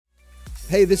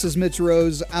Hey, this is Mitch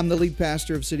Rose. I'm the lead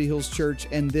pastor of City Hills Church,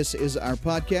 and this is our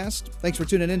podcast. Thanks for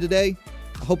tuning in today.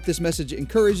 I hope this message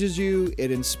encourages you,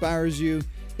 it inspires you,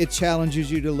 it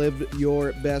challenges you to live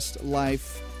your best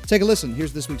life. Take a listen.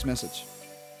 Here's this week's message.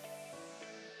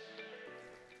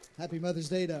 Happy Mother's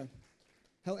Day to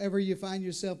however you find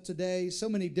yourself today. So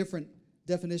many different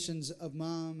definitions of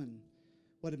mom and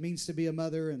what it means to be a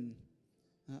mother, and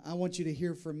I want you to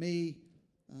hear from me.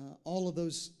 All of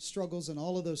those struggles and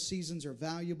all of those seasons are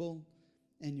valuable,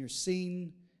 and you're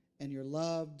seen, and you're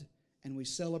loved, and we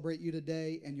celebrate you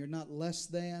today, and you're not less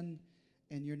than,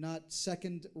 and you're not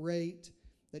second rate,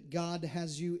 that God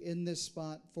has you in this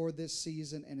spot for this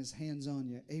season and His hands on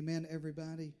you. Amen,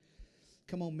 everybody?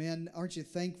 Come on, men. Aren't you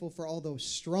thankful for all those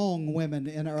strong women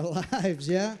in our lives,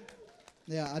 yeah?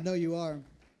 Yeah, I know you are.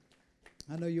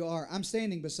 I know you are. I'm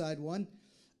standing beside one.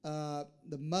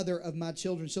 The mother of my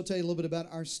children. She'll tell you a little bit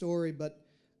about our story, but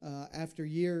after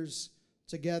years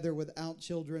together without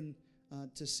children,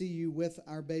 to see you with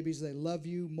our babies, they love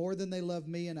you more than they love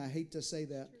me, and I hate to say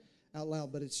that out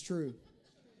loud, but it's true.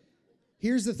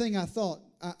 Here's the thing I thought.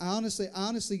 I honestly,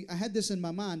 I had this in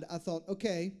my mind. I thought,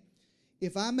 okay,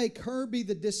 if I make her be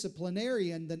the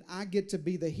disciplinarian, then I get to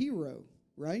be the hero,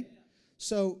 right?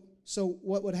 So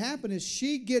what would happen is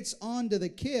she gets on to the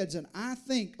kids, and I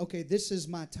think, okay, this is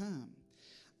my time.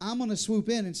 I'm going to swoop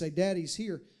in and say, Daddy's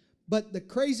here. But the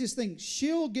craziest thing,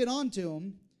 she'll get on to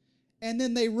them, and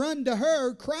then they run to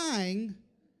her crying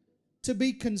to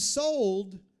be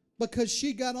consoled because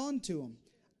she got on to them.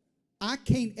 I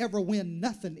can't ever win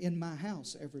nothing in my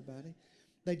house, everybody.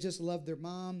 They just love their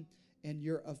mom, and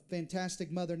you're a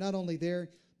fantastic mother, not only there,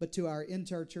 but to our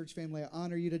entire church family. I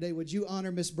honor you today. Would you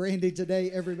honor Miss Brandy today,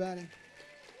 everybody?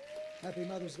 Happy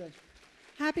Mother's Day.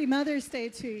 Happy Mother's Day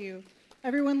to you.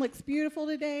 Everyone looks beautiful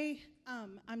today.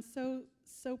 I'm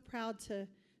so proud to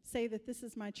say that this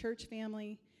is my church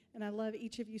family, and I love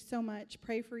each of you so much.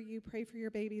 Pray for you. Pray for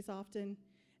your babies often,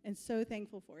 and so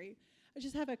thankful for you.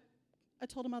 I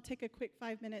told them I'll take a quick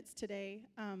 5 minutes today.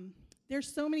 There's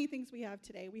so many things we have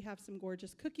today. We have some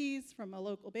gorgeous cookies from a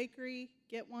local bakery.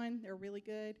 Get one. They're really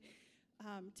good.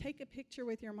 Take a picture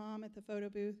with your mom at the photo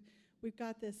booth. We've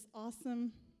got this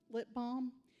awesome lip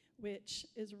balm, which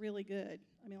is really good.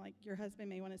 I mean, like, your husband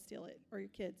may want to steal it, or your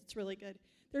kids. It's really good.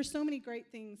 There's so many great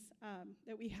things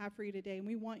that we have for you today, and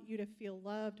we want you to feel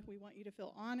loved. We want you to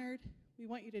feel honored. We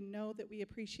want you to know that we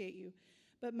appreciate you.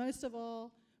 But most of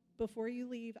all, before you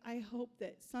leave, I hope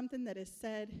that something that is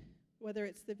said, whether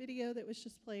it's the video that was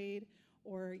just played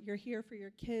or you're here for your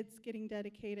kids getting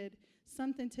dedicated,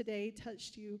 something today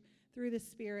touched you through the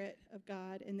Spirit of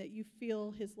God, and that you feel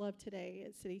His love today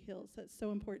at City Hills. That's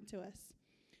so important to us.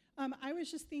 I was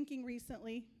just thinking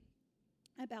recently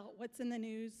about what's in the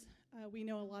news. We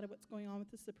know a lot of what's going on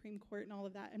with the Supreme Court and all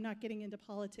of that. I'm not getting into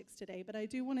politics today, but I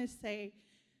do want to say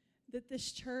that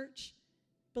this church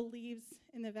believes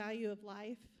in the value of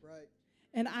life. Right.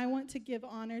 And I want to give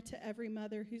honor to every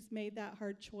mother who's made that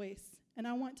hard choice. And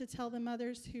I want to tell the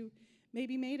mothers who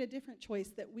maybe made a different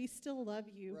choice that we still love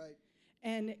you. Right.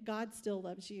 And God still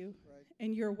loves you. Right.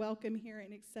 And you're welcome here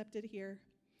and accepted here.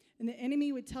 And the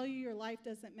enemy would tell you your life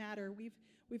doesn't matter.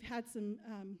 We've had some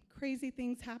crazy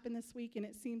things happen this week, and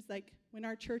it seems like when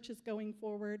our church is going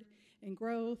forward in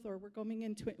growth, or we're coming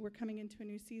into a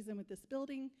new season with this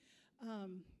building,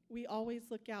 we always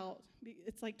look out.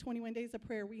 It's like 21 days of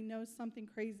prayer. We know something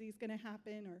crazy is going to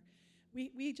happen, or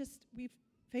we've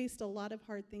faced a lot of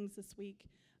hard things this week.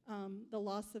 The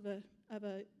loss of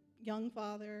a young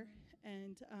father,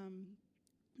 and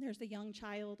there's a young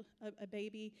child, a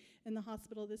baby in the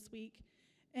hospital this week.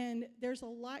 And there's a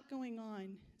lot going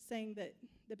on saying that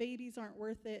the babies aren't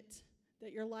worth it,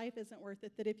 that your life isn't worth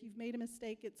it, that if you've made a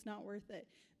mistake, it's not worth it.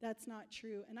 That's not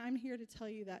true. And I'm here to tell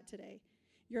you that today.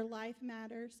 Your life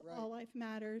matters. Right. All life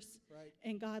matters. Right.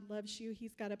 And God loves you.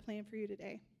 He's got a plan for you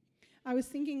today. I was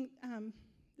thinking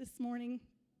this morning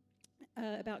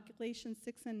about Galatians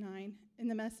 6 and 9. In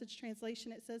the Message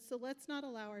translation, it says, "So let's not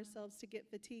allow ourselves to get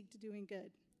fatigued doing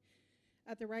good.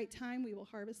 At the right time, we will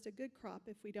harvest a good crop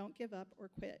if we don't give up or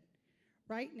quit.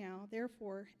 Right now,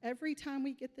 therefore, every time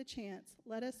we get the chance,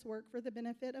 let us work for the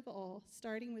benefit of all,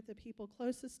 starting with the people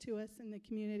closest to us in the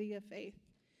community of faith."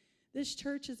 This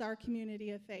church is our community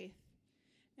of faith.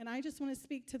 And I just want to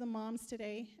speak to the moms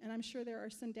today, and I'm sure there are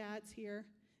some dads here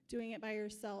doing it by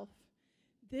yourself.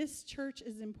 This church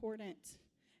is important.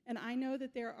 And I know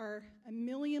that there are a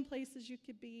million places you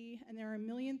could be, and there are a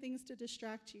million things to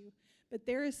distract you. But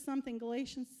there is something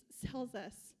Galatians tells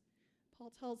us,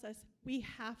 Paul tells us, we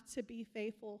have to be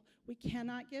faithful. We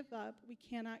cannot give up. We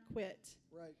cannot quit.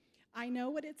 Right. I know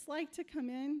what it's like to come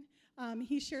in.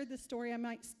 He shared this story. I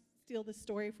might steal the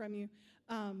story from you.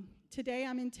 Today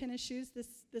I'm in tennis shoes.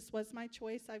 This was my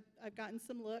choice. I've gotten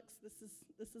some looks.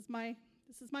 This is my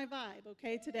vibe,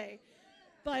 okay, today.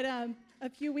 But a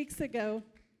few weeks ago,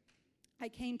 I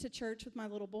came to church with my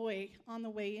little boy. On the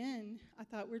way in, I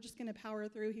thought we're just going to power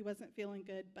through. He wasn't feeling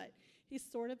good, but he's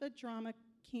sort of a drama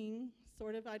king,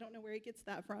 sort of. I don't know where he gets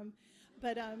that from.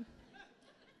 But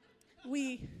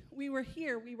we were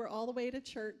here. We were all the way to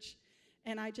church,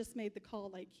 and I just made the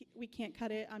call, like, we can't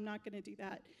cut it. I'm not going to do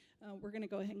that. We're going to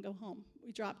go ahead and go home.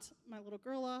 We dropped my little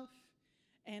girl off,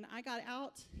 and I got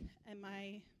out, and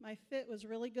my fit was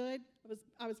really good.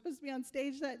 I was supposed to be on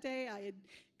stage that day. I had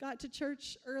got to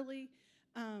church early.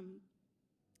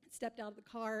 Stepped out of the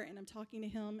car, and I'm talking to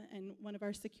him and one of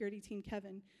our security team,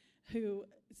 Kevin, who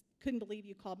couldn't believe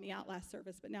you called me out last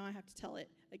service, but now I have to tell it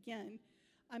again.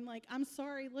 I'm like, I'm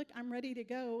sorry, look, I'm ready to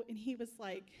go. And he was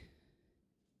like,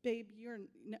 babe,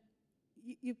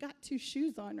 you've got 2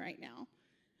 shoes on right now.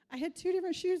 I had 2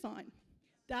 different shoes on.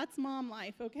 That's mom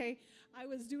life, okay? I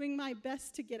was doing my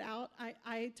best to get out.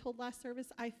 I told last service,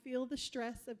 I feel the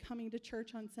stress of coming to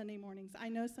church on Sunday mornings. I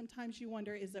know sometimes you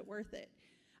wonder, is it worth it?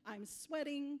 I'm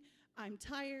sweating. I'm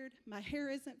tired. My hair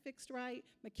isn't fixed right.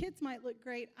 My kids might look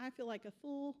great. I feel like a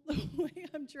fool the way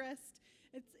I'm dressed.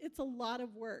 It's a lot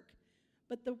of work.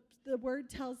 But the word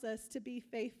tells us to be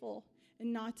faithful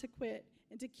and not to quit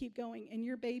and to keep going, and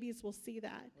your babies will see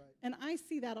that. Right. And I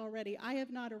see that already. I have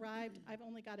not arrived. I've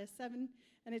only got a 7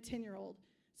 and a 10-year-old.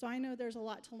 So I know there's a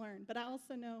lot to learn. But I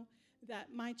also know that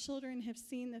my children have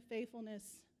seen the faithfulness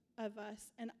of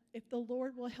us. And if the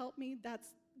Lord will help me, that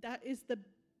is the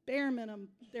bare minimum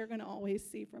they're going to always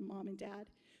see from mom and dad.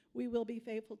 We will be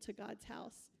faithful to God's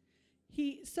house.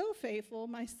 So faithful,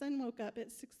 my son woke up at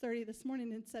 6:30 this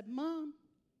morning and said, Mom,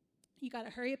 you got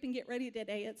to hurry up and get ready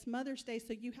today. It's Mother's Day,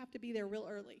 so you have to be there real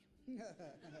early.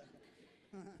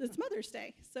 It's Mother's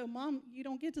Day. So, Mom, you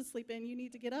don't get to sleep in. You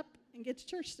need to get up and get to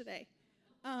church today.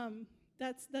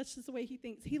 That's just the way he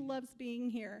thinks. He loves being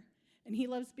here. And he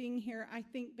loves being here, I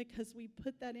think, because we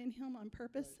put that in him on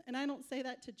purpose. And I don't say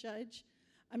that to judge.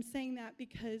 I'm saying that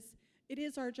because it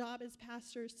is our job as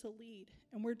pastors to lead.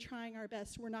 And we're trying our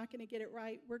best. We're not going to get it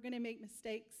right. We're going to make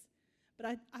mistakes.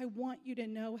 But I want you to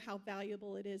know how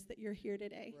valuable it is that you're here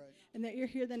today. Right. And that you're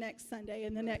here the next Sunday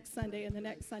and the next Sunday and the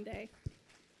next Sunday.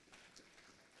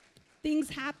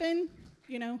 Things happen.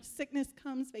 Sickness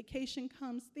comes, vacation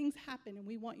comes. Things happen, and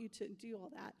we want you to do all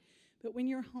that. But when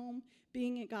you're home,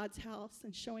 being at God's house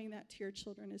and showing that to your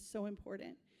children is so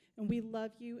important. And we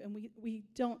love you, and we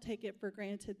don't take it for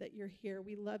granted that you're here.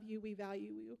 We love you. We value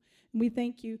you. And we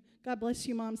thank you. God bless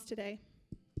you, moms, today.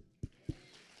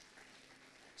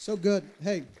 So good.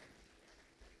 Hey,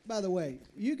 by the way,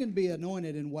 you can be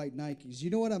anointed in white Nikes.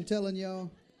 You know what I'm telling y'all?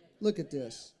 Look at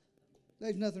this.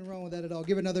 There's nothing wrong with that at all.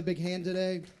 Give another big hand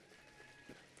today.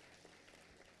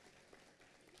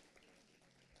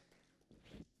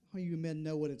 How you men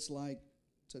know what it's like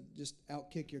to just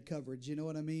outkick your coverage. You know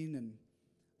what I mean? And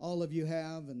all of you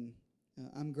have, and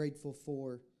I'm grateful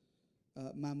for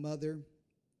my mother,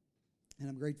 and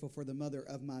I'm grateful for the mother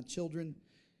of my children.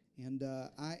 And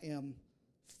I am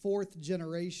 4th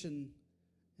generation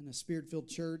in a Spirit-filled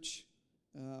church.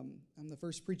 I'm the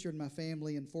first preacher in my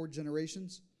family in 4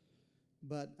 generations.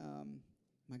 But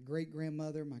my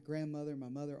great-grandmother, my grandmother, my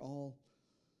mother all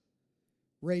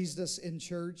raised us in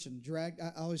church and dragged.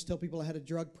 I always tell people I had a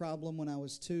drug problem when I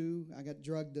was 2. I got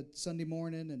drugged at Sunday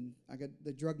morning, and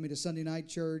they drugged me to Sunday night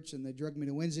church, and they drugged me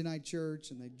to Wednesday night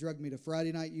church, and they drugged me to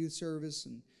Friday night youth service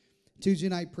and Tuesday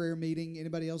night prayer meeting.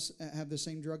 Anybody else have the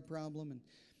same drug problem? And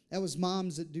that was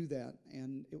moms that do that,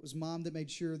 and it was mom that made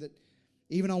sure that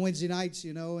even on Wednesday nights,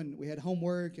 and we had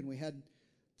homework, and we had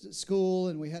school,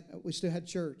 and we still had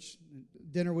church.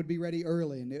 Dinner would be ready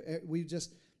early, and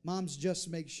moms just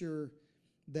make sure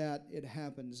that it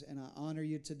happens. And I honor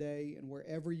you today, and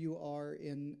wherever you are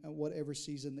in whatever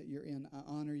season that you're in, I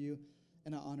honor you,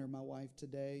 and I honor my wife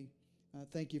today.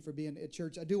 Thank you for being at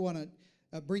church. I do want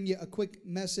to bring you a quick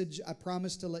message. I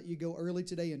promised to let you go early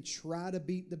today and try to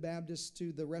beat the Baptists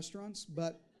to the restaurants,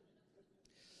 but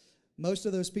most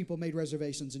of those people made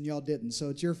reservations, and y'all didn't, so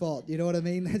it's your fault. You know what I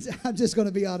mean? I'm just going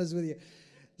to be honest with you.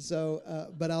 So,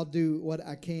 but I'll do what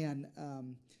I can.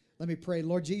 Let me pray.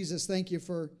 Lord Jesus, thank you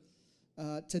for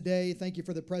today. Thank you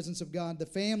for the presence of God, the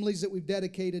families that we've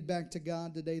dedicated back to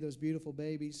God today, those beautiful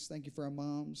babies. Thank you for our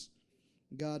moms.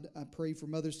 God, I pray for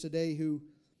mothers today who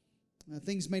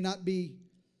things may not be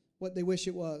what they wish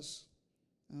it was.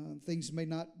 Things may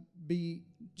not be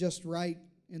just right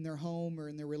in their home or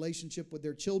in their relationship with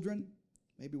their children,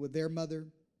 maybe with their mother.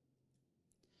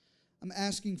 I'm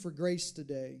asking for grace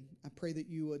today. I pray that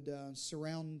you would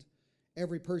surround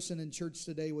every person in church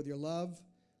today with your love.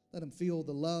 Let them feel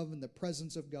the love and the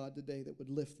presence of God today that would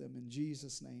lift them in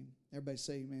Jesus' name. Everybody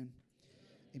say amen.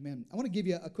 Amen. I want to give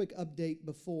you a quick update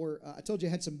before. I told you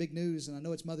I had some big news, and I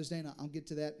know it's Mother's Day, and I'll get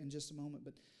to that in just a moment.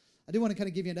 But I do want to kind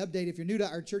of give you an update. If you're new to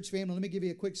our church family, let me give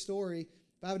you a quick story.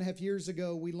 5.5 years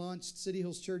ago, we launched City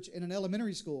Hills Church in an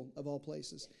elementary school, of all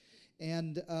places.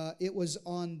 And it was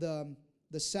on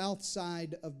the south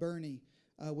side of Boerne,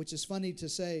 which is funny to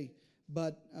say.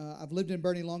 But I've lived in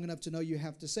Boerne long enough to know you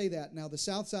have to say that. Now, the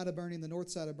south side of Boerne and the north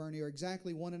side of Boerne are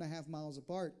exactly 1.5 miles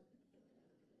apart.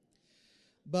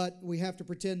 But we have to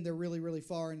pretend they're really, really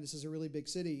far, and this is a really big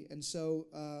city. And so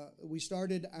we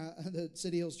started the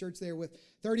City Hills Church there with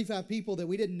 35 people that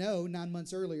we didn't know 9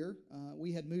 months earlier.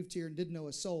 We had moved here and didn't know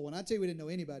a soul. When I tell you we didn't know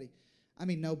anybody, I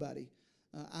mean nobody.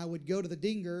 I would go to the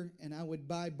Dinger, and I would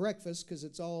buy breakfast because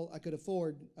it's all I could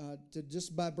afford to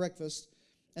just buy breakfast.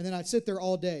 And then I'd sit there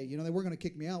all day. You know, they were going to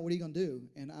kick me out. What are you going to do?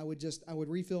 And I would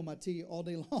refill my tea all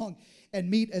day long and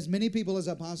meet as many people as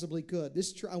I possibly could.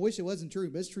 I wish it wasn't true,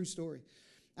 but it's a true story.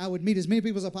 I would meet as many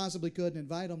people as I possibly could and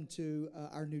invite them to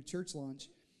our new church launch.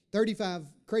 35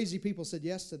 crazy people said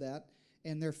yes to that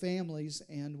and their families.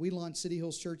 And we launched City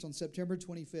Hills Church on September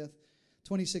 25th,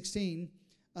 2016,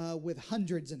 with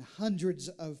hundreds and hundreds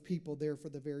of people there for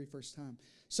the very first time.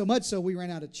 So much so we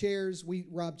ran out of chairs. We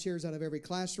robbed chairs out of every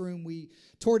classroom. We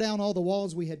tore down all the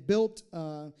walls we had built.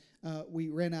 We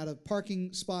ran out of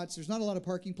parking spots. There's not a lot of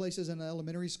parking places in an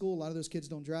elementary school. A lot of those kids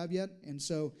don't drive yet. And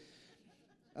so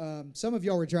some of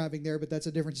y'all were driving there, but that's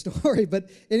a different story. But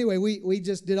anyway, we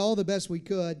just did all the best we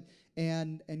could,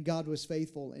 and God was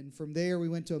faithful. And from there, we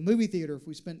went to a movie theater.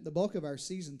 We spent the bulk of our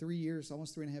season, 3 years,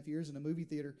 almost 3.5 years, in a movie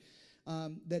theater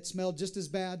that smelled just as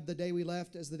bad the day we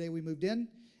left as the day we moved in.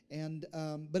 And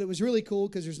but it was really cool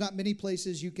because there's not many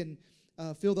places you can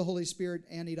feel the Holy Spirit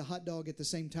and eat a hot dog at the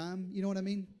same time. You know what I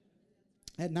mean?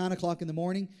 At 9 o'clock in the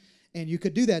morning. And you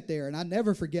could do that there. And I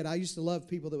never forget, I used to love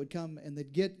people that would come and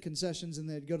they'd get concessions and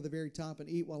they'd go to the very top and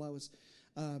eat while I was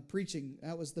preaching.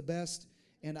 That was the best.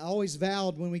 And I always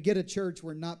vowed when we get a church,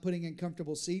 we're not putting in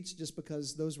comfortable seats just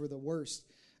because those were the worst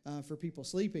for people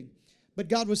sleeping. But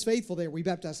God was faithful there. We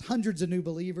baptized hundreds of new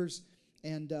believers,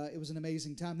 and it was an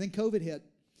amazing time. Then COVID hit.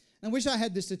 And I wish I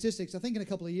had the statistics. I think in a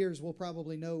couple of years we'll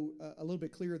probably know a little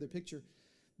bit clearer the picture.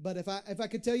 But if I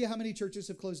could tell you how many churches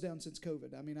have closed down since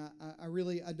COVID, I mean,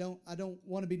 I don't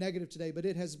want to be negative today, but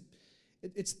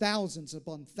it's thousands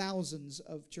upon thousands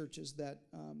of churches that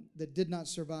did not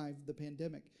survive the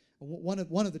pandemic. One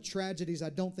of the tragedies I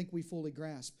don't think we fully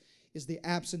grasp is the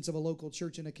absence of a local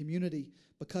church in a community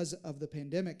because of the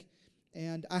pandemic.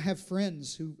 And I have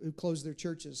friends who closed their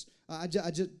churches. I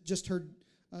just heard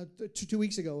 2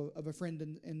 weeks ago of a friend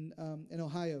in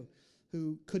Ohio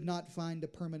who could not find a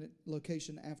permanent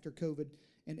location after COVID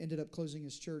and ended up closing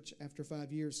his church after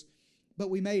 5 years. But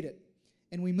we made it.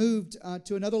 And we moved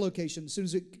to another location. As soon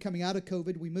as coming out of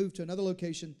COVID, we moved to another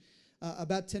location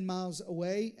about 10 miles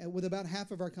away with about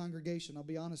half of our congregation, I'll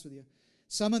be honest with you.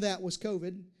 Some of that was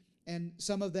COVID, and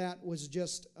some of that was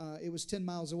just, it was 10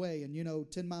 miles away. And, you know,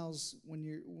 10 miles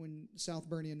when South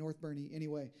Boerne and North Boerne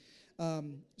anyway.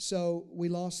 So we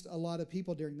lost a lot of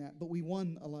people during that, but we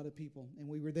won a lot of people. And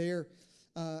we were there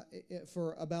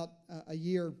for about a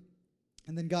year,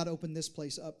 and then God opened this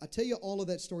place up. I tell you all of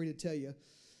that story to tell you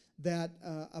that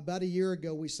about a year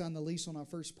ago, we signed the lease on our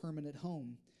first permanent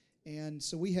home. And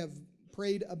so we have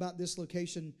prayed about this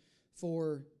location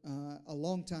for a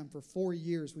long time. For 4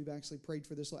 years, we've actually prayed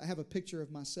for this. I have a picture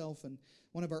of myself and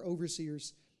one of our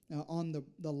overseers on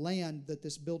the land that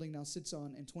this building now sits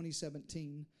on in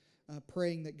 2017,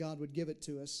 praying that God would give it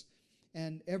to us.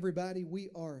 And everybody, we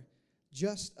are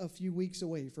just a few weeks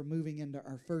away from moving into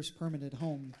our first permanent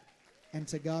home. And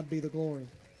to God be the glory.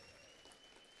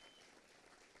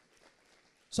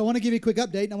 So I want to give you a quick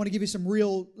update, and I want to give you some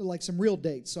real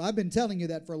dates. So I've been telling you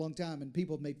that for a long time, and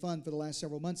people have made fun for the last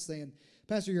several months saying,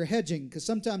 Pastor, you're hedging, because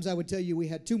sometimes I would tell you we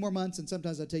had 2 more months, and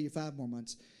sometimes I'd tell you 5 more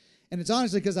months. And it's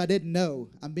honestly because I didn't know.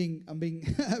 I'm being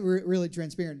really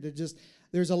transparent.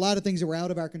 There's a lot of things that were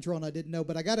out of our control, and I didn't know.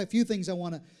 But I got a few things I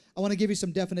want to give you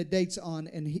some definite dates on,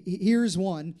 and here's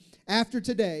one. After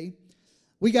today,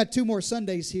 we got 2 more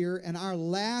Sundays here, and our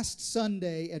last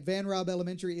Sunday at Van Robb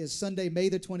Elementary is Sunday, May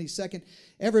the 22nd.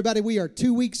 Everybody, we are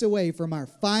 2 weeks away from our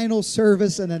final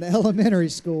service in an elementary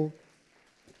school.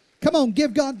 Come on,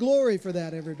 give God glory for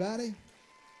that, everybody.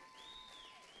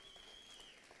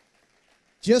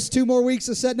 Just 2 more weeks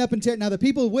of setting up and tearing. Now, the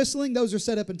people whistling, those are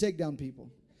set up and take down people.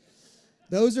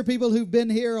 Those are people who've been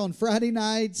here on Friday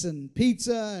nights and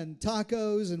pizza and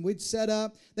tacos, and we'd set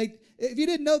up. If you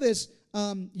didn't know this,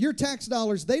 your tax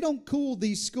dollars, they don't cool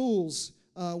these schools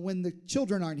when the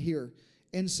children aren't here.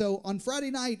 And so on Friday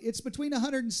night, it's between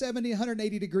 170,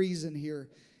 180 degrees in here.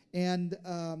 And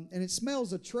it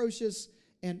smells atrocious,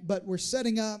 but we're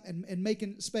setting up and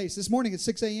making space. This morning at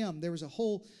 6 a.m., there was a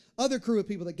whole other crew of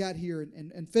people that got here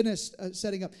and finished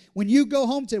setting up. When you go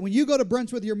home today, when you go to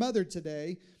brunch with your mother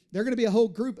today, there are going to be a whole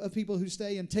group of people who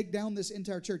stay and take down this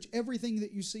entire church. Everything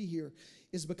that you see here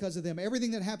is because of them.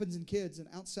 Everything that happens in kids and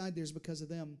outside there is because of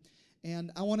them.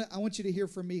 And I want you to hear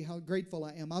from me how grateful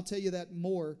I am. I'll tell you that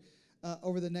more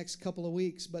over the next couple of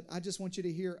weeks, but I just want you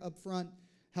to hear up front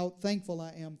how thankful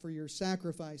I am for your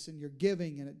sacrifice and your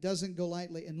giving, and it doesn't go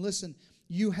lightly. And listen,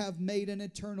 you have made an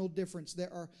eternal difference.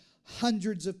 There are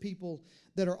hundreds of people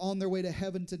that are on their way to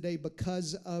heaven today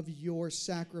because of your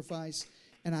sacrifice,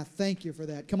 and I thank you for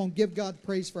that. Come on, give God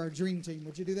praise for our dream team.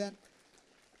 Would you do that?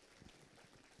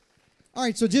 All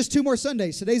right, so just 2 more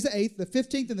Sundays. Today's the 8th, the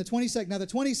 15th, and the 22nd. Now, the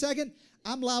 22nd,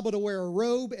 I'm liable to wear a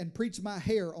robe and preach my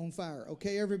hair on fire.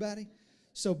 Okay, everybody?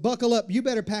 So buckle up. You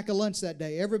better pack a lunch that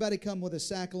day. Everybody come with a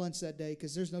sack of lunch that day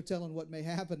because there's no telling what may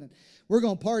happen. And we're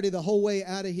going to party the whole way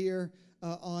out of here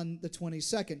on the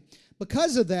 22nd.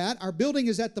 Because of that, our building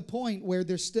is at the point where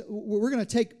we're going to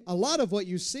take a lot of what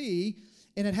you see,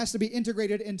 and it has to be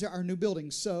integrated into our new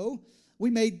building. So we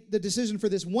made the decision for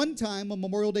this one time on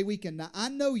Memorial Day weekend. Now, I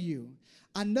know you.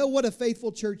 I know what a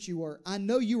faithful church you are. I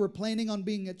know you were planning on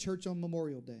being at church on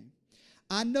Memorial Day.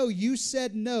 I know you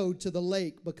said no to the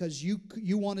lake because you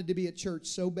wanted to be at church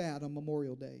so bad on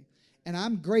Memorial Day. And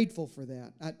I'm grateful for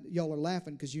that. Y'all are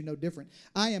laughing because you know different.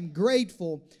 I am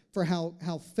grateful for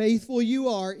how faithful you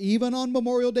are. Even on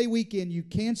Memorial Day weekend,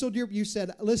 you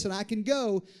said, listen, I can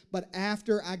go, but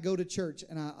after I go to church.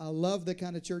 And I love the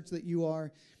kind of church that you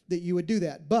are, that you would do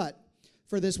that. But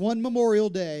for this one Memorial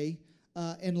Day,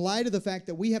 in light of the fact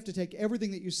that we have to take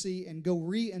everything that you see and go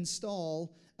reinstall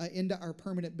into our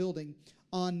permanent building,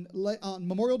 on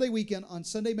Memorial Day weekend, on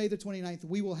Sunday, May the 29th,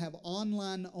 we will have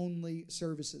online-only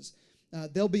services.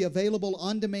 They'll be available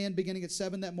on demand beginning at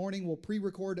 7 that morning. We'll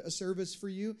pre-record a service for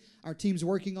you. Our team's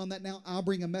working on that now. I'll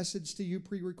bring a message to you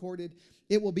pre-recorded.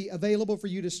 It will be available for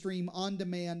you to stream on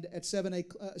demand at 7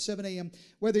 a.m.,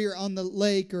 whether you're on the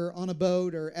lake or on a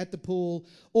boat or at the pool,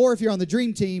 or if you're on the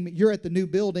Dream Team, you're at the new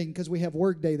building because we have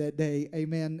work day that day.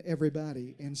 Amen,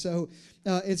 everybody. And so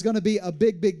it's going to be a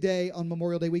big, big day on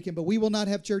Memorial Day weekend, but we will not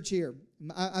have church here.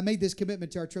 I made this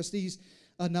commitment to our trustees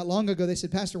not long ago. They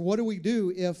said, Pastor, what do we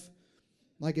do if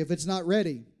it's not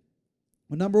ready?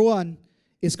 Well, number one,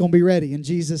 it's going to be ready in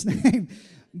Jesus' name.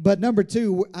 But number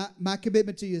two, my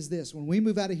commitment to you is this. When we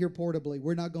move out of here portably,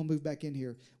 we're not going to move back in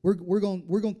here. We're going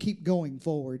to keep going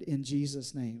forward in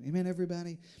Jesus' name. Amen,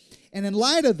 everybody? And in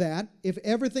light of that, if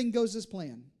everything goes as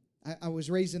planned, I was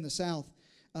raised in the South,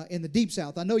 in the Deep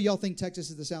South. I know y'all think Texas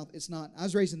is the South. It's not. I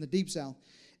was raised in the Deep South.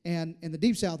 And in the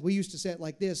Deep South, we used to say it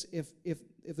like this: if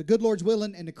the good Lord's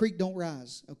willing and the creek don't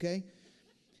rise, okay?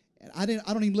 And I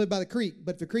don't even live by the creek,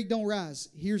 but if the creek don't rise,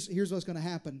 here's what's going to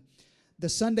happen. The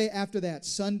Sunday after that,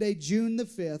 Sunday, June the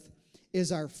 5th,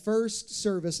 is our first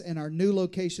service in our new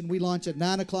location. We launch at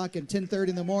 9 o'clock and 10:30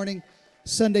 in the morning,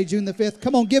 Sunday, June the 5th.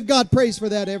 Come on, give God praise for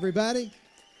that, everybody.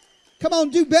 Come on,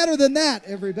 do better than that,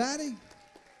 everybody.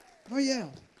 Oh, yeah.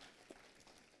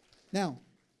 Now,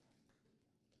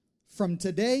 from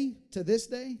today to this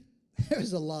day,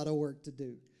 there's a lot of work to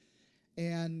do.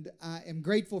 And I am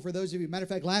grateful for those of you. Matter of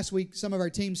fact, last week, some of our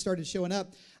teams started showing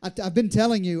up. I've been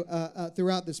telling you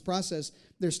throughout this process,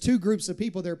 there's 2 groups of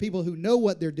people. There are people who know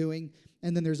what they're doing,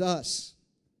 and then there's us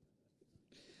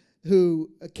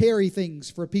who carry things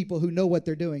for people who know what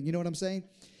they're doing. You know what I'm saying?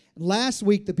 Last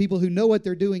week, the people who know what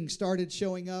they're doing started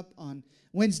showing up on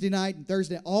Wednesday night and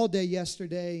Thursday, all day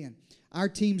yesterday, and our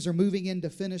teams are moving in to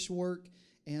finish work.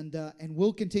 And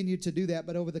we'll continue to do that.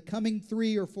 But over the coming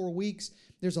 3 or 4 weeks,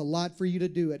 there's a lot for you to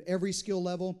do at every skill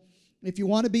level. If you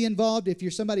want to be involved, if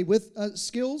you're somebody with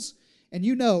skills, and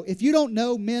if you don't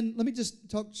know, men, let me just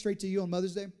talk straight to you on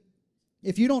Mother's Day.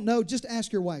 If you don't know, just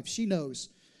ask your wife. She knows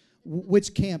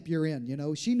which camp you're in. You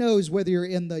know, she knows whether you're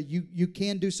in the you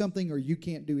can do something or you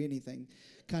can't do anything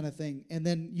kind of thing. And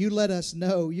then you let us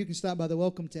know. You can stop by the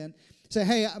welcome tent. Say,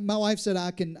 hey, my wife said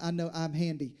I know I'm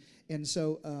handy. And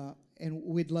so and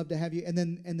we'd love to have you. And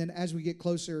then as we get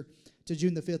closer to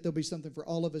June the 5th, there'll be something for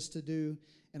all of us to do.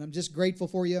 And I'm just grateful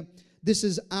for you. This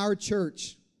is our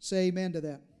church. Say amen to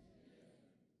that.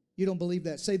 You don't believe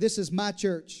that. Say, this is my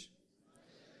church.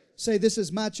 Say, this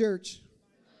is my church.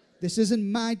 This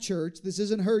isn't my church. This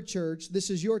isn't her church.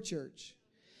 This is your church.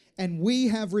 And we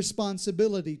have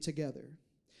responsibility together.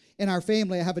 In our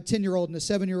family, I have a 10-year-old and a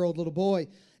 7-year-old little boy.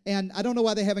 And I don't know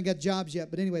why they haven't got jobs yet,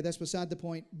 but anyway, that's beside the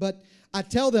point. But I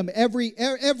tell them every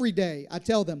day, I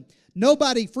tell them,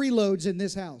 Nobody freeloads in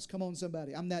this house. Come on,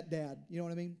 somebody. I'm that dad. You know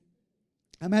what I mean?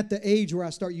 I'm at the age where I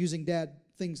start using dad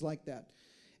things like that.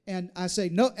 And I say,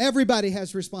 no, everybody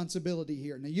has responsibility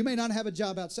here. Now, you may not have a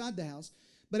job outside the house,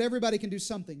 but everybody can do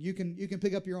something. You can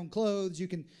pick up your own clothes. You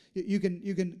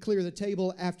can clear the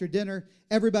table after dinner.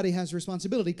 Everybody has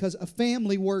responsibility because a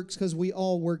family works because we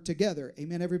all work together.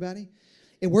 Amen, everybody?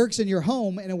 It works in your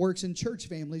home and it works in church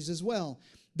families as well.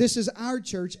 This is our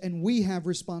church and we have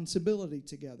responsibility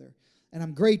together. And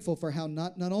I'm grateful for how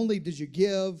not only did you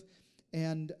give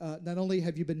and not only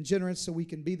have you been generous so we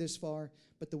can be this far,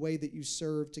 but the way that you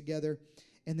serve together.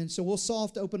 And then so we'll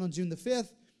soft open on June the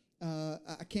 5th.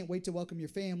 I can't wait to welcome your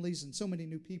families and so many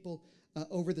new people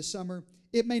over the summer.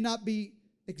 It may not be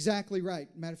exactly right.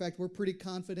 Matter of fact, we're pretty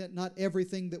confident not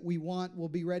everything that we want will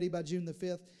be ready by June the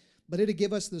 5th, but it'll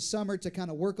give us the summer to kind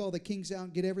of work all the kinks out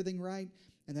and get everything right.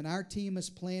 And then our team is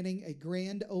planning a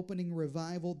grand opening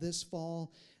revival this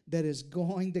fall that is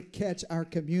going to catch our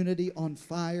community on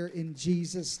fire in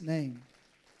Jesus' name.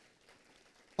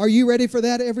 Are you ready for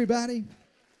that, everybody?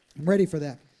 I'm ready for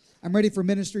that. I'm ready for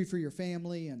ministry for your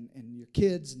family and your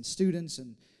kids and students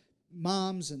and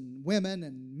moms and women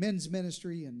and men's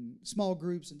ministry and small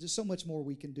groups and just so much more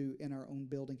we can do in our own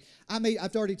building.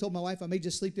 I've already told my wife I may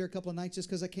just sleep there a couple of nights just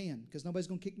because I can, because nobody's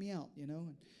going to kick me out, you know,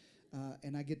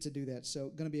 and I get to do that. So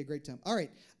going to be a great time. All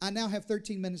right, I now have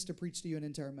 13 minutes to preach to you an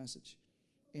entire message.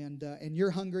 And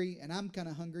you're hungry, and I'm kind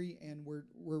of hungry, and we're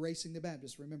racing the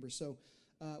Baptist, remember. So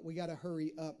we got to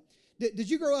hurry up. Did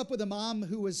you grow up with a mom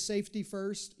who was safety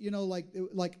first? You know,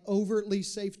 like overtly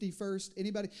safety first?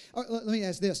 Anybody? Let me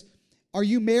ask this. Are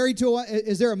you married to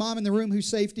is there a mom in the room who's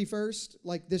safety first?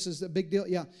 Like this is a big deal?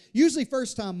 Yeah. Usually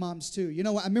first-time moms, too. You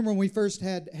know, I remember when we first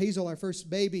had Hazel, our first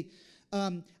baby,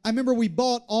 I remember we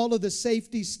bought all of the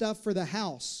safety stuff for the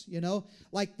house, you know,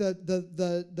 like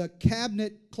the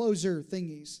cabinet closer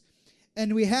thingies.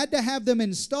 And we had to have them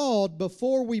installed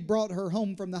before we brought her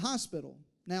home from the hospital.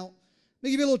 Now, let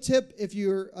me give you a little tip if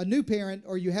you're a new parent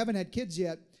or you haven't had kids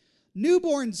yet.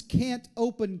 Newborns can't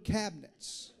open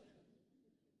cabinets.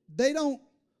 They don't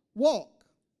walk.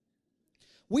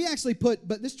 We actually but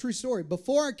this is a true story,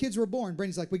 before our kids were born,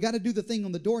 Brandy's like, we got to do the thing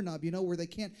on the doorknob, you know, where they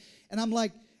can't. And I'm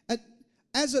like,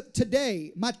 as of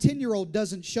today, my 10-year-old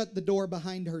doesn't shut the door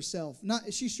behind herself.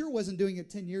 She sure wasn't doing it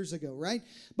 10 years ago, right?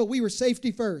 But we were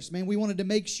safety first, man. We wanted to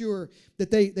make sure that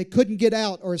they couldn't get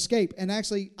out or escape. And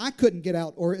actually, I couldn't get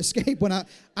out or escape when I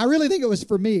really think it was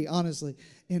for me, honestly,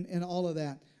 in all of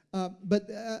that. But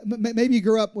maybe you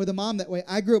grew up with a mom that way.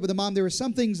 I grew up with a mom. There were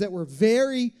some things that were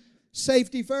very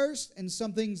safety first and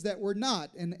some things that were not.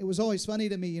 And it was always funny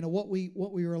to me, you know, what we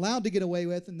were allowed to get away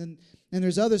with. And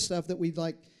there's other stuff that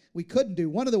we couldn't do.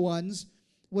 One of the ones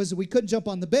was we couldn't jump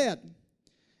on the bed.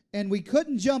 And we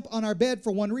couldn't jump on our bed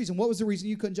for one reason. What was the reason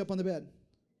you couldn't jump on the bed?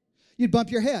 You'd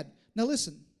bump your head. Now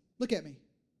listen, look at me.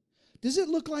 Does it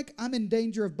look like I'm in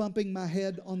danger of bumping my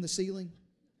head on the ceiling?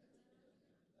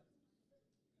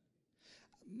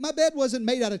 My bed wasn't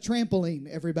made out of trampoline,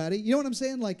 everybody. You know what I'm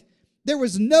saying? Like, there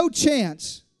was no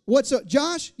chance whatsoever.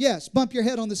 Josh, yes, bump your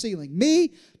head on the ceiling.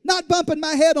 Me, not bumping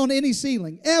my head on any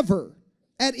ceiling, ever.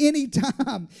 At any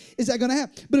time is that going to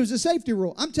happen. But it was a safety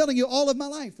rule. I'm telling you, all of my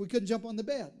life, we couldn't jump on the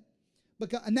bed.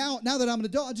 Because now that I'm an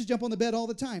adult, I just jump on the bed all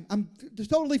the time. I'm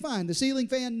totally fine. The ceiling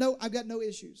fan, no, I've got no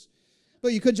issues.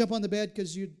 But you couldn't jump on the bed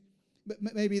because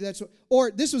maybe that's what. Or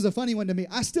this was a funny one to me.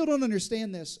 I still don't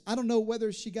understand this. I don't know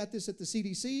whether she got this at the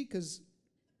CDC because,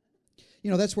 you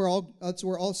know, that's where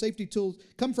all safety tools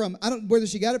come from. I don't know whether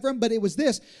she got it from, but it was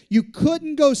this. You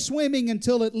couldn't go swimming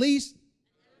until at least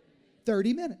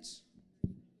 30 minutes.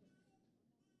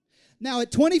 Now,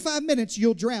 at 25 minutes,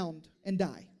 you'll drown and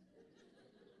die.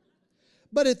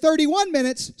 But at 31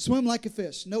 minutes, swim like a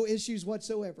fish. No issues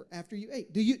whatsoever after you ate.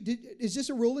 Is this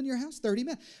a rule in your house? 30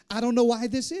 minutes. I don't know why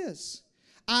this is.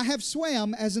 I have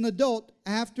swam as an adult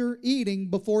after eating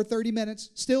before 30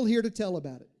 minutes. Still here to tell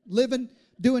about it. Living,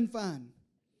 doing fine.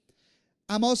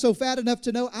 I'm also fat enough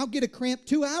to know I'll get a cramp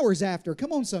 2 hours after.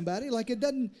 Come on, somebody.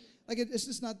 It's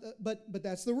just not, but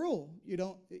that's the rule. You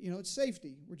don't, you know, it's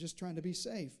safety. We're just trying to be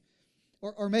safe.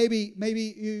 Or maybe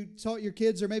you taught your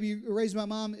kids, or maybe you raised my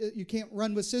mom, you can't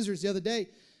run with scissors. The other day,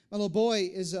 my little boy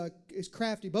is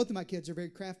crafty. Both of my kids are very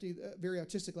crafty, very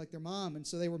artistic like their mom. And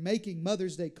so they were making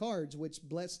Mother's Day cards, which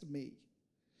blessed me.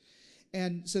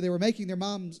 And so they were making their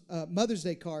mom's Mother's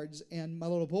Day cards. And my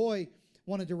little boy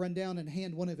wanted to run down and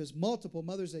hand one of his multiple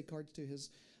Mother's Day cards to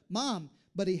his mom.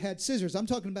 But he had scissors. I'm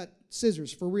talking about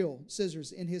scissors, for real,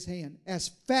 scissors in his hand, as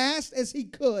fast as he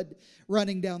could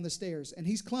running down the stairs. And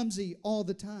he's clumsy all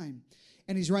the time.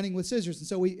 And he's running with scissors. And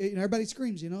so everybody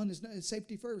screams, you know, and it's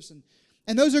safety first. And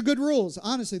And those are good rules.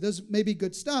 Honestly, those may be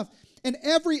good stuff. And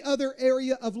every other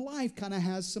area of life kind of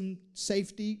has some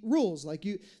safety rules. Like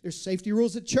there's safety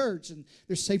rules at church, and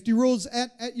there's safety rules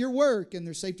at your work, and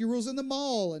there's safety rules in the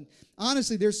mall. And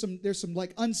honestly, there's some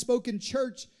like unspoken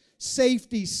church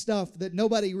safety stuff that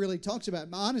nobody really talks about.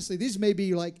 Honestly, these may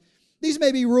be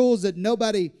rules that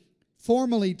nobody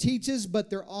formally teaches, but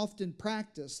they're often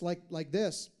practiced. Like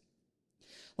this.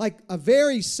 Like a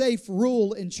very safe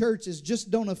rule in church is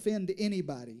just don't offend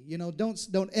anybody. You know,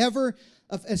 don't ever,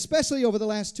 especially over the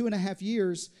last 2.5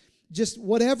 years, just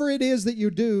whatever it is that you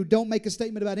do, don't make a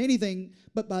statement about anything.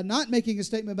 But by not making a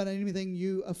statement about anything,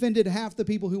 you offended half the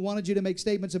people who wanted you to make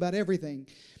statements about everything.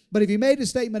 But if you made a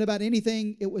statement about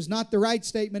anything, it was not the right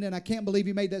statement, and I can't believe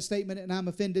you made that statement, and I'm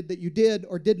offended that you did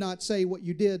or did not say what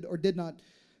you did or did not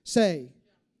say.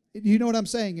 You know what I'm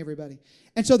saying, everybody?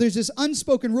 And so there's this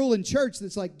unspoken rule in church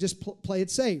that's like, just play it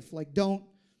safe. Like, don't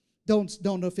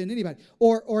offend anybody.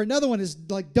 Or another one is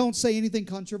like, don't say anything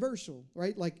controversial,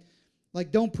 right?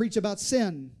 Like don't preach about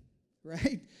sin,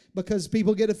 right? Because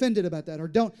people get offended about that. Or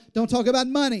don't talk about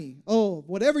money. Oh,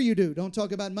 whatever you do, don't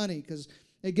talk about money, because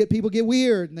people get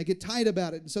weird and they get tight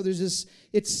about it. And so there's this,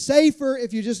 it's safer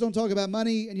if you just don't talk about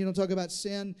money and you don't talk about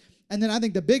sin. And then I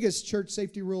think the biggest church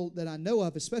safety rule that I know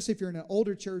of, especially if you're in an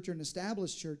older church or an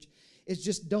established church, is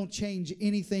just don't change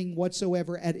anything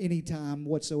whatsoever at any time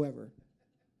whatsoever.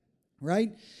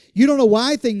 Right? You don't know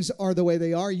why things are the way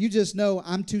they are. You just know,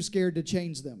 I'm too scared to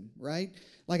change them. Right?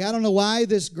 Like, I don't know why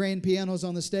this grand piano is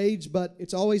on the stage, but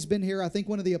it's always been here. I think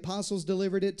one of the apostles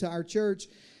delivered it to our church,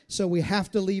 so we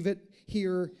have to leave it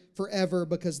here forever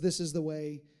because this is the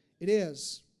way it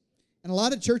is. And a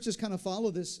lot of churches kind of follow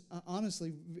this,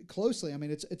 honestly, closely. I mean,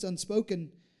 it's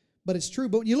unspoken, but it's true.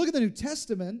 But when you look at the New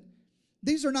Testament,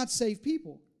 these are not safe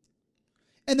people.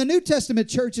 And the New Testament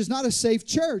church is not a safe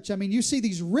church. I mean, you see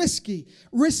these risk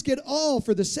it all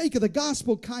for the sake of the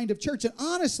gospel kind of church. And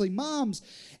honestly, moms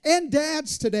and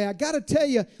dads today, I got to tell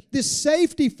you, this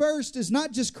safety first is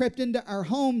not just crept into our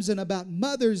homes and about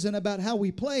mothers and about how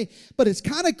we play, but it's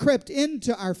kind of crept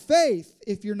into our faith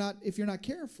if you're not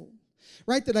careful.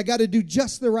 Right? That I got to do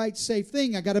just the right safe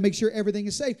thing. I got to make sure everything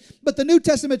is safe. But the New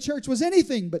Testament church was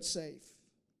anything but safe.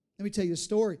 Let me tell you a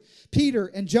story. Peter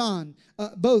and John,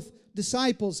 both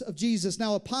disciples of Jesus,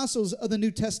 now apostles of the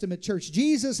New Testament church.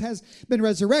 Jesus has been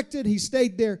resurrected. He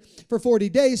stayed there for 40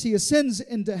 days. He ascends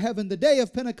into heaven. The day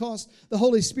of Pentecost, the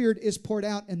Holy Spirit is poured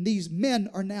out, and these men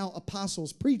are now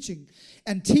apostles preaching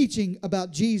and teaching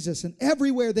about Jesus. And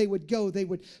everywhere they would go, they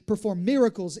would perform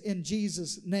miracles in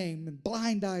Jesus' name. And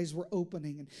blind eyes were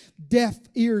opening, and deaf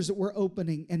ears were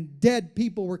opening, and dead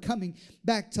people were coming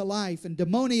back to life, and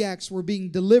demoniacs were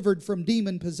being delivered from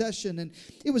demon possession. And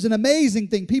it was an amazing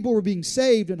thing. People were being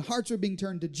saved, and hearts were being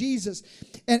turned to Jesus.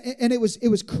 And it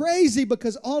was crazy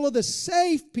because all of the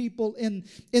safe people in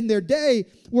their day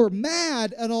were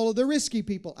mad at all of the risky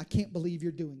people. I can't believe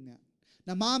you're doing that.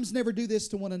 Now, moms never do this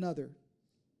to one another.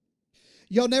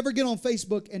 Y'all never get on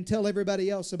Facebook and tell everybody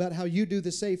else about how you do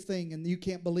the safe thing and you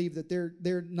can't believe that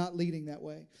they're not leading that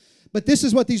way. But this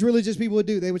is what these religious people would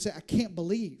do. They would say, I can't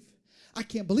believe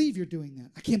you're doing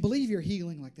that. I can't believe you're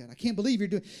healing like that. I can't believe you're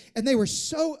doing. And they were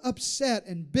so upset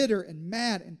and bitter and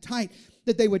mad and tight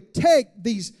that they would take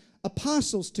these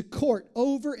apostles to court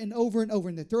over and over and over,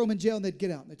 and they'd throw them in jail and they'd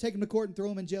get out. And they'd take them to court and throw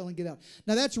them in jail and get out.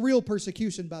 Now that's real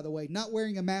persecution, by the way, not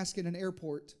wearing a mask in an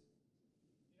airport.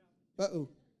 Uh-oh.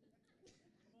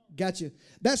 Gotcha.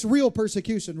 That's real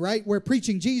persecution, right? Where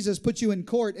preaching Jesus puts you in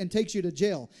court and takes you to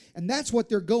jail. And that's what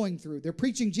they're going through. They're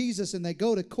preaching Jesus and they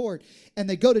go to court and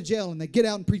they go to jail and they get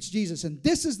out and preach Jesus. And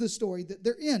this is the story that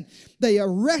they're in. They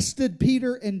arrested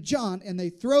Peter and John and they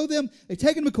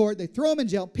take them to court, they throw them in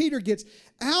jail. Peter gets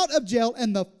out of jail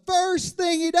and the first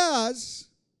thing he does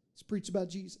is preach about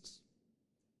Jesus.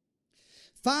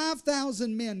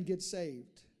 5,000 men get saved.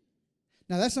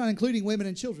 Now, that's not including women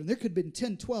and children. There could have been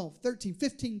 10, 12, 13,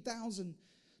 15,000,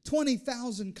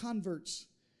 20,000 converts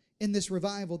in this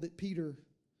revival that Peter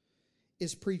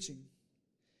is preaching.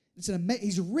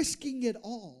 He's risking it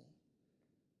all.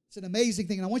 It's an amazing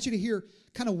thing. And I want you to hear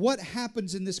kind of what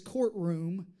happens in this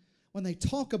courtroom when they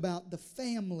talk about the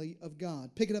family of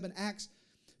God. Pick it up in Acts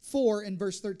 4 and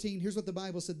verse 13. Here's what the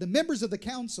Bible said. The members of the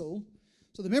council,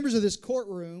 so the members of this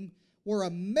courtroom, were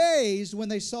amazed when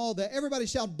they saw that. Everybody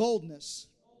shout boldness.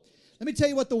 Let me tell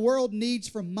you what the world needs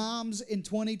from moms in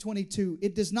 2022.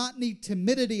 It does not need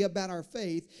timidity about our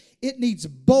faith. It needs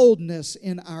boldness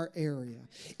in our area.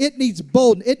 It needs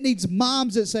boldness. It needs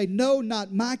moms that say, no,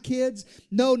 not my kids.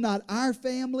 No, not our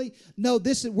family. No,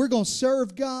 we're going to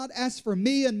serve God. As for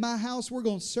me and my house, we're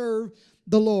going to serve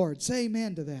the Lord. Say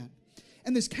amen to that.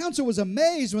 And this council was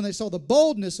amazed when they saw the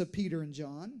boldness of Peter and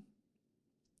John.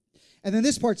 And then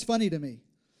this part's funny to me.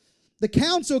 The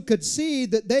council could see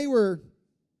that they were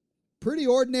pretty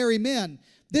ordinary men.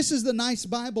 This is the nice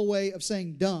Bible way of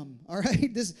saying dumb, all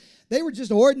right? They were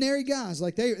just ordinary guys.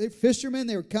 Like they're fishermen.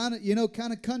 They were kind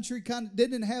of country,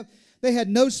 they had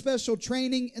no special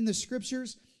training in the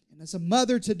Scriptures. And as a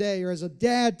mother today or as a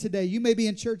dad today, you may be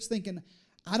in church thinking,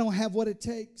 I don't have what it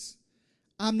takes.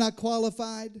 I'm not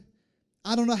qualified.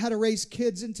 I don't know how to raise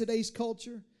kids in today's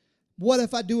culture. What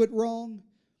if I do it wrong?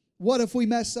 What if we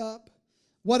mess up?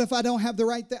 What if I don't have the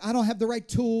right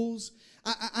tools?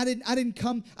 I didn't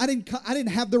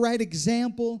have the right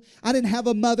example. I didn't have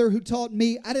a mother who taught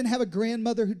me. I didn't have a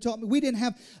grandmother who taught me. We didn't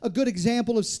have a good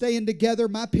example of staying together.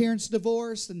 My parents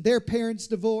divorced and their parents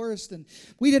divorced, and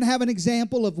we didn't have an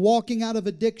example of walking out of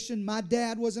addiction. My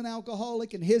dad was an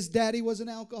alcoholic and his daddy was an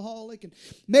alcoholic. And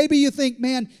maybe you think,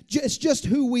 man, it's just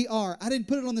who we are. I didn't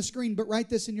put it on the screen, but write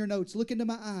this in your notes. Look into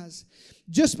my eyes.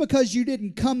 Just because you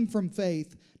didn't come from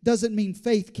faith doesn't mean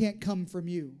faith can't come from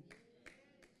you.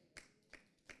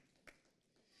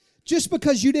 Just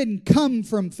because you didn't come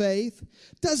from faith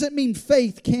doesn't mean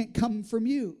faith can't come from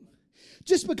you.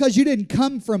 Just because you didn't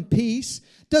come from peace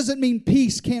doesn't mean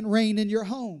peace can't reign in your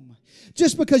home.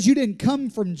 Just because you didn't come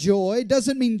from joy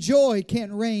doesn't mean joy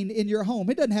can't reign in your home.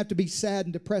 It doesn't have to be sad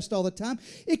and depressed all the time.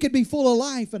 It could be full of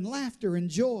life and laughter and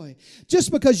joy.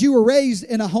 Just because you were raised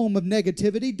in a home of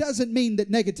negativity doesn't mean that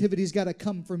negativity's got to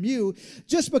come from you.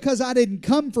 Just because I didn't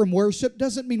come from worship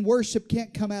doesn't mean worship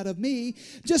can't come out of me.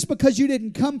 Just because you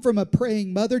didn't come from a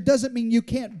praying mother doesn't mean you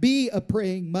can't be a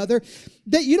praying mother.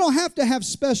 That you don't have to have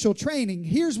special training.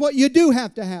 Here's what you do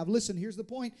have to have. Listen, here's the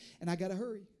point, and I got to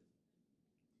hurry.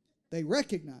 They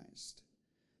recognized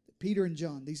that Peter and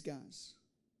John, these guys,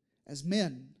 as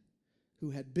men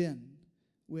who had been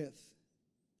with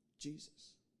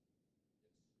Jesus.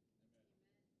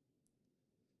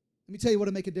 Let me tell you what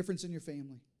will make a difference in your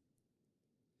family.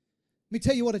 Let me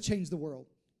tell you what will change the world.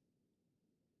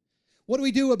 What do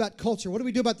we do about culture? What do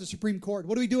we do about the Supreme Court?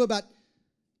 What do we do about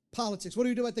politics? What do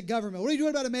we do about the government? What do we do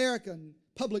about America and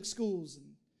public schools? And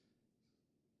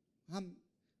I'm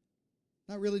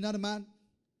none of my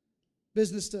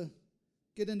business to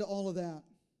get into all of that.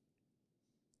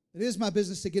 It is my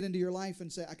business to get into your life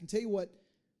and say, I can tell you what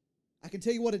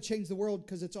had changed the world,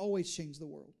 because it's always changed the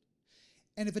world.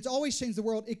 And if it's always changed the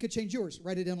world, it could change yours.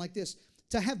 Write it down like this.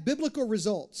 To have biblical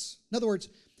results. In other words,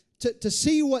 to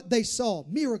see what they saw,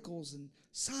 miracles and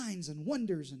signs and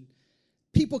wonders and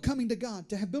people coming to God.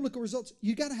 To have biblical results,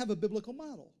 you got to have a biblical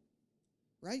model.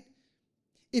 Right?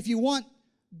 If you want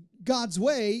God's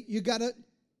way, you got to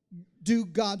do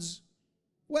God's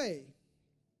way.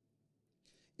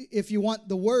 If you want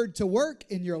the Word to work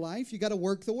in your life, you got to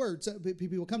work the Word. So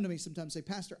people will come to me sometimes and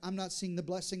say, Pastor, I'm not seeing the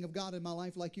blessing of God in my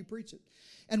life like you preach it.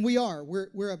 And we are.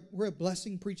 We're a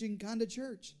blessing preaching kind of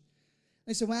church.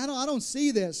 They say, well, I don't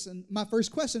see this. And my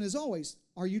first question is always,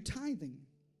 are you tithing?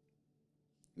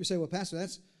 You say, well, Pastor,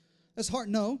 that's hard.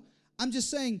 No, I'm just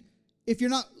saying, if you're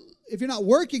not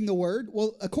working the Word,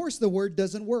 well, of course the Word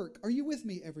doesn't work. Are you with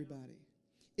me, everybody?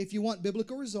 If you want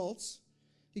biblical results,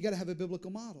 you got to have a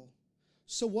biblical model.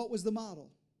 So what was the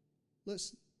model?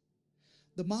 Listen.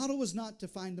 The model was not to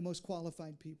find the most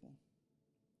qualified people.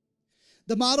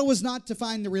 The model was not to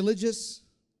find the religious,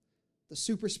 the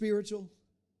super spiritual.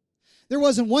 There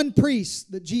wasn't one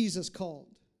priest that Jesus called.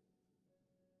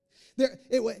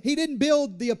 He didn't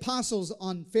build the apostles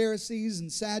on Pharisees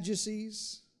and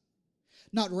Sadducees,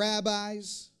 not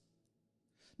rabbis,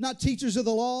 not teachers of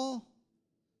the law,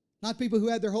 not people who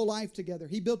had their whole life together.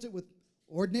 He built it with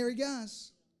ordinary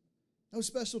guys. No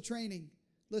special training.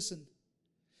 Listen.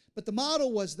 But the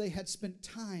model was they had spent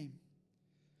time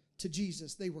to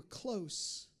Jesus. They were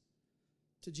close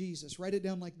to Jesus. Write it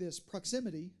down like this.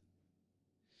 Proximity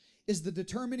is the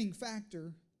determining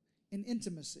factor in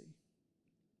intimacy.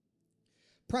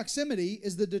 Proximity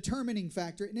is the determining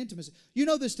factor in intimacy. You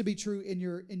know this to be true in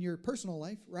your personal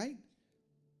life, right?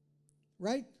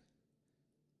 Right?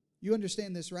 You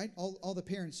understand this, right? All the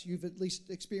parents, you've at least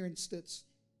experienced it.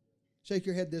 Shake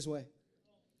your head this way.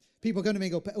 People come to me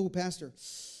and go, oh, Pastor,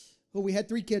 we had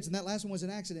 3 kids and that last one was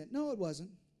an accident. No, it wasn't.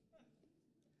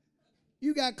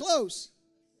 You got close.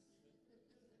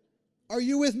 Are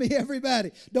you with me,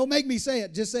 everybody? Don't make me say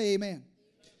it. Just say amen.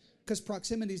 Because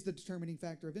proximity is the determining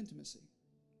factor of intimacy.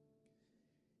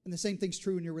 And the same thing's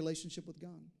true in your relationship with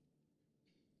God.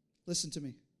 Listen to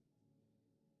me.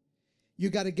 You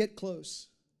got to get close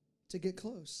to get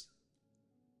close.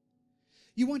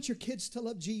 You want your kids to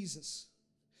love Jesus.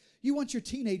 You want your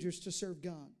teenagers to serve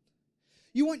God.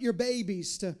 You want your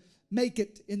babies to make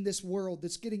it in this world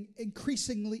that's getting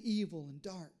increasingly evil and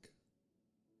dark.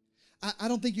 I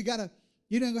don't think you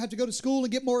don't have to go to school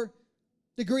and get more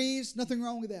degrees. Nothing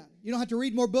wrong with that. You don't have to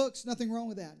read more books. Nothing wrong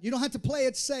with that. You don't have to play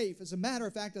it safe. As a matter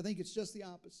of fact, I think it's just the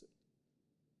opposite.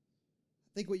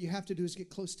 I think what you have to do is get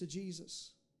close to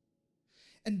Jesus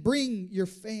and bring your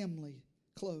family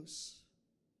close.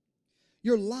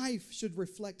 Your life should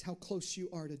reflect how close you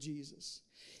are to Jesus.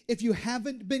 If you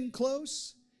haven't been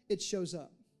close, it shows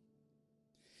up.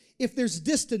 If there's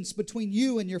distance between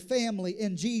you and your family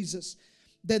and Jesus,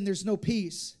 then there's no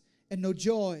peace and no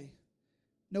joy,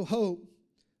 no hope,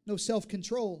 no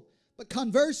self-control. But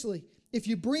conversely, if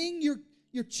you bring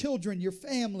your children, your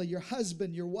family, your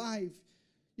husband, your wife,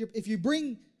 if you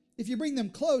bring them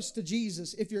close to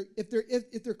Jesus,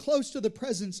 if they're close to the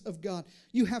presence of God,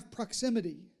 you have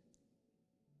proximity.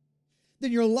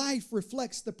 Then your life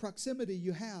reflects the proximity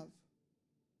you have.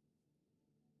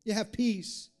 You have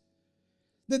peace.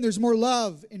 Then there's more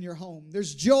love in your home.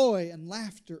 There's joy and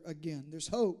laughter again. There's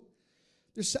hope.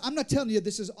 I'm not telling you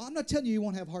you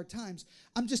won't have hard times.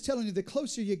 I'm just telling you the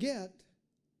closer you get,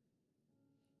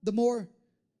 the more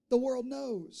the world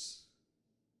knows.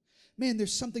 Man,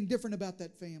 there's something different about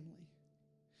that family.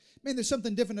 Man, there's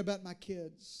something different about my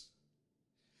kids.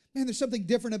 Man, there's something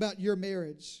different about your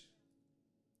marriage.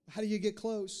 How do you get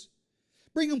close?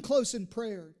 Bring them close in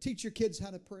prayer. Teach your kids how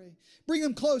to pray. Bring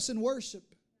them close in worship.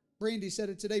 Brandy said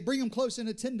it today. Bring them close in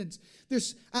attendance.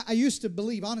 I used to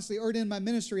believe, honestly, early in my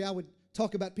ministry, I would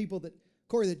talk about people that,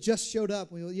 Corey, that just showed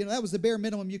up. Well, that was the bare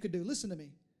minimum you could do. Listen to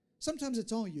me. Sometimes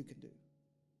it's all you can do.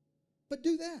 But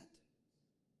do that.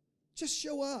 Just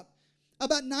show up.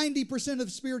 About 90%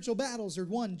 of spiritual battles are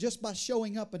won just by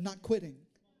showing up and not quitting.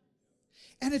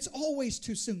 And it's always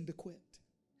too soon to quit.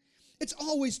 It's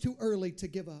always too early to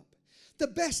give up. The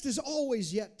best is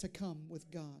always yet to come with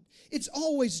God. It's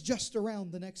always just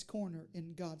around the next corner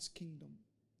in God's kingdom.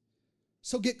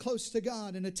 So get close to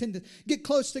God in attendance. Get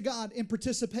close to God in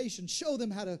participation. Show them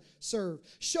how to serve.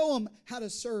 Show them how to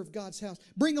serve God's house.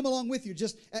 Bring them along with you.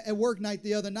 Just at work night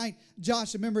the other night,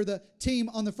 Josh, remember the team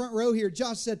on the front row here,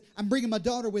 Josh said, I'm bringing my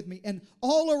daughter with me. And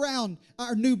all around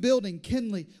our new building,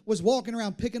 Kinley was walking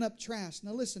around picking up trash.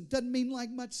 Now listen, doesn't mean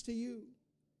like much to you.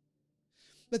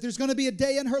 But there's going to be a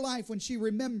day in her life when she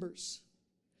remembers,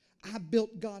 I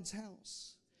built God's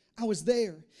house. I was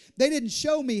there. They didn't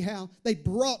show me how. They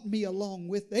brought me along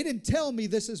with. They didn't tell me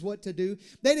this is what to do.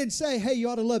 They didn't say, hey, you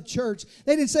ought to love church.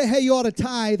 They didn't say, hey, you ought to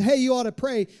tithe. Hey, you ought to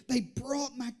pray. They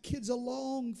brought my kids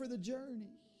along for the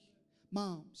journey.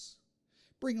 Moms,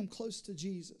 bring them close to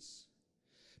Jesus.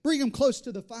 Bring them close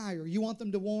to the fire. You want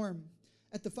them to warm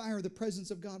at the fire of the presence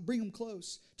of God. Bring them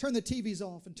close. Turn the TVs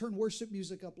off and turn worship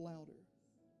music up louder.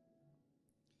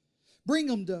 Bring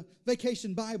them to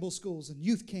vacation Bible schools and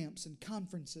youth camps and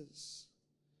conferences.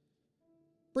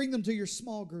 Bring them to your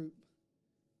small group.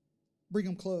 Bring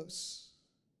them close.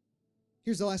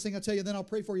 Here's the last thing I'll tell you, then I'll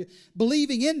pray for you.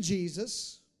 Believing in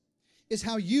Jesus is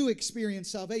how you experience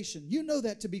salvation. You know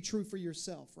that to be true for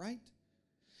yourself, right?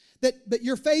 That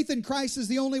your faith in Christ is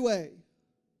the only way.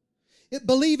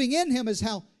 Believing in Him is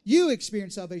how you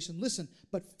experience salvation. Listen,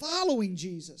 but following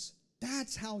Jesus,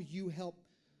 that's how you help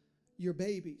your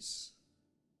babies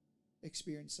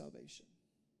experience salvation.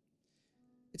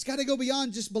 It's got to go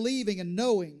beyond just believing and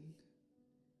knowing.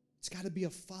 It's got to be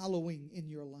a following in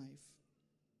your life.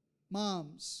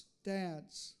 Moms,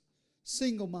 dads,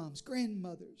 single moms,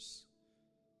 grandmothers,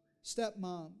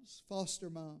 stepmoms, foster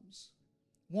moms,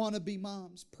 wannabe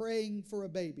moms, praying for a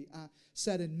baby. I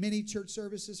sat in many church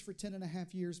services for 10 and a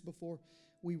half years before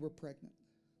we were pregnant.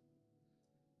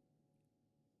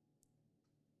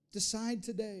 Decide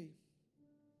today.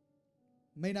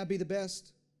 May not be the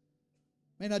best.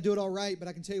 May not do it all right, but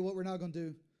I can tell you what we're not going to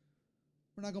do.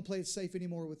 We're not going to play it safe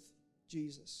anymore with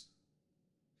Jesus.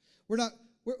 We're not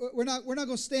going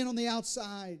to stand on the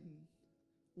outside and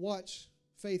watch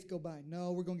faith go by.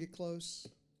 No, we're going to get close.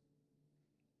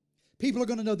 People are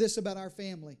going to know this about our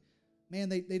family. Man,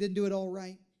 they didn't do it all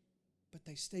right, but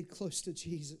they stayed close to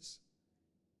Jesus.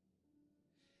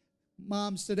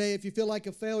 Moms today, if you feel like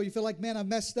a failure, you feel like, man, I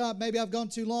messed up. Maybe I've gone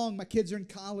too long. My kids are in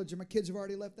college or my kids have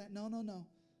already left that. No.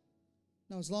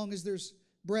 No, as long as there's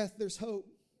breath, there's hope.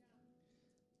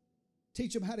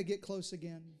 Teach them how to get close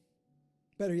again.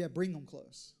 Better yet, bring them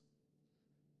close.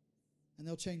 And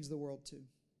they'll change the world too.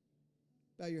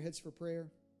 Bow your heads for prayer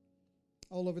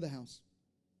all over the house.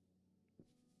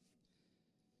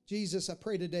 Jesus, I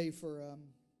pray today for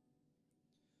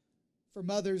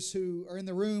mothers who are in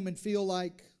the room and feel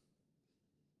like,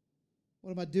 what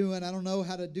am I doing? I don't know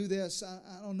how to do this.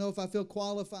 I don't know if I feel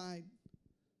qualified.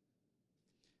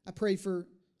 I pray for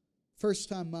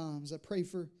first-time moms. I pray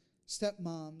for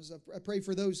stepmoms. I pray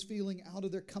for those feeling out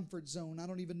of their comfort zone. I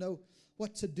don't even know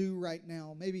what to do right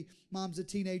now. Maybe moms of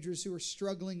teenagers who are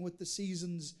struggling with the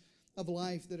seasons of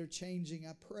life that are changing.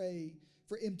 I pray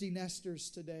for empty nesters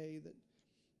today, that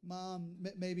mom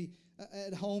maybe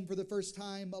at home for the first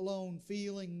time alone,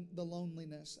 feeling the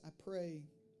loneliness. I pray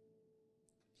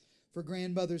for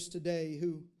grandmothers today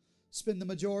who spend the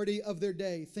majority of their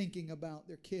day thinking about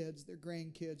their kids, their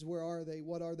grandkids. Where are they?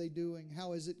 What are they doing?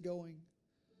 How is it going?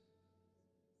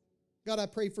 God, I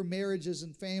pray for marriages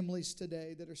and families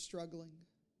today that are struggling.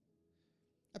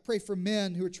 I pray for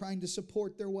men who are trying to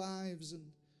support their wives and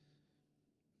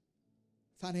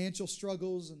financial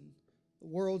struggles and the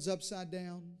world's upside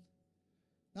down.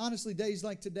 And honestly, days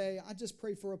like today, I just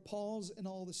pray for a pause in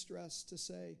all the stress to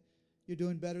say, you're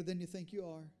doing better than you think you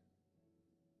are.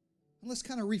 And let's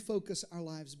kind of refocus our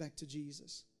lives back to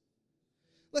Jesus.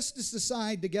 Let's just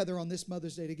decide together on this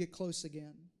Mother's Day to get close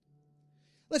again.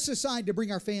 Let's decide to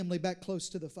bring our family back close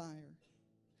to the fire.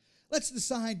 Let's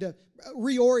decide to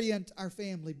reorient our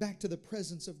family back to the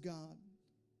presence of God,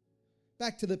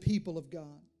 back to the people of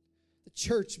God. The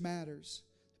church matters.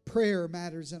 Prayer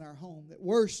matters in our home. That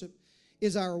worship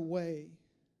is our way.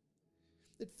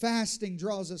 That fasting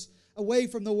draws us away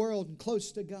from the world and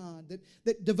close to God.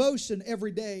 That devotion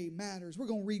every day matters. We're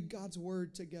going to read God's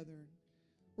Word together.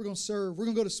 We're going to serve. We're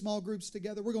going to go to small groups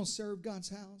together. We're going to serve God's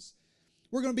house.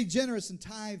 We're going to be generous and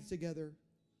tithe together.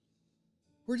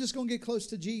 We're just going to get close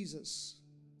to Jesus.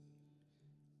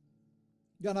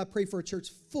 God, I pray for a church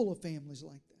full of families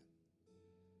like that.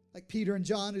 Like Peter and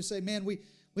John who say, man, we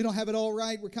don't have it all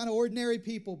right. We're kind of ordinary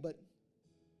people, but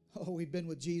we've been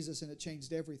with Jesus and it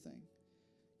changed everything.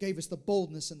 Gave us the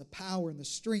boldness and the power and the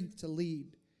strength to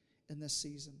lead in this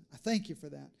season. I thank you for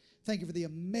that. Thank you for the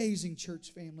amazing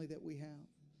church family that we have.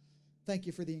 Thank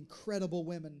you for the incredible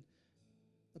women,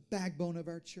 the backbone of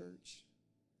our church.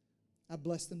 I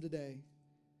bless them today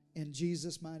in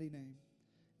Jesus' mighty name.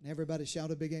 And everybody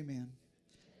shout a big amen.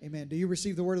 Amen. Do you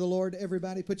receive the word of the Lord?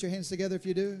 Everybody put your hands together if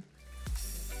you do.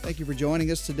 Thank you for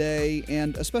joining us today,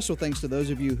 and a special thanks to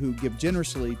those of you who give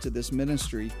generously to this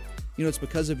ministry. You know, it's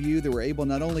because of you that we're able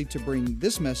not only to bring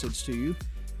this message to you,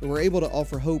 but we're able to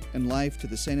offer hope and life to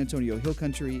the San Antonio Hill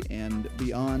Country and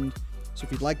beyond. So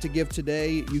if you'd like to give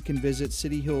today, you can visit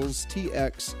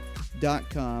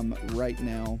cityhillstx.com right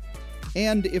now.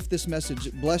 And if this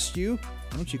message blessed you,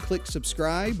 why don't you click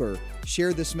subscribe or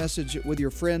share this message with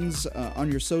your friends on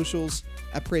your socials.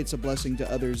 I pray it's a blessing to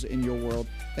others in your world.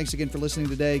 Thanks again for listening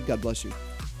today. God bless you.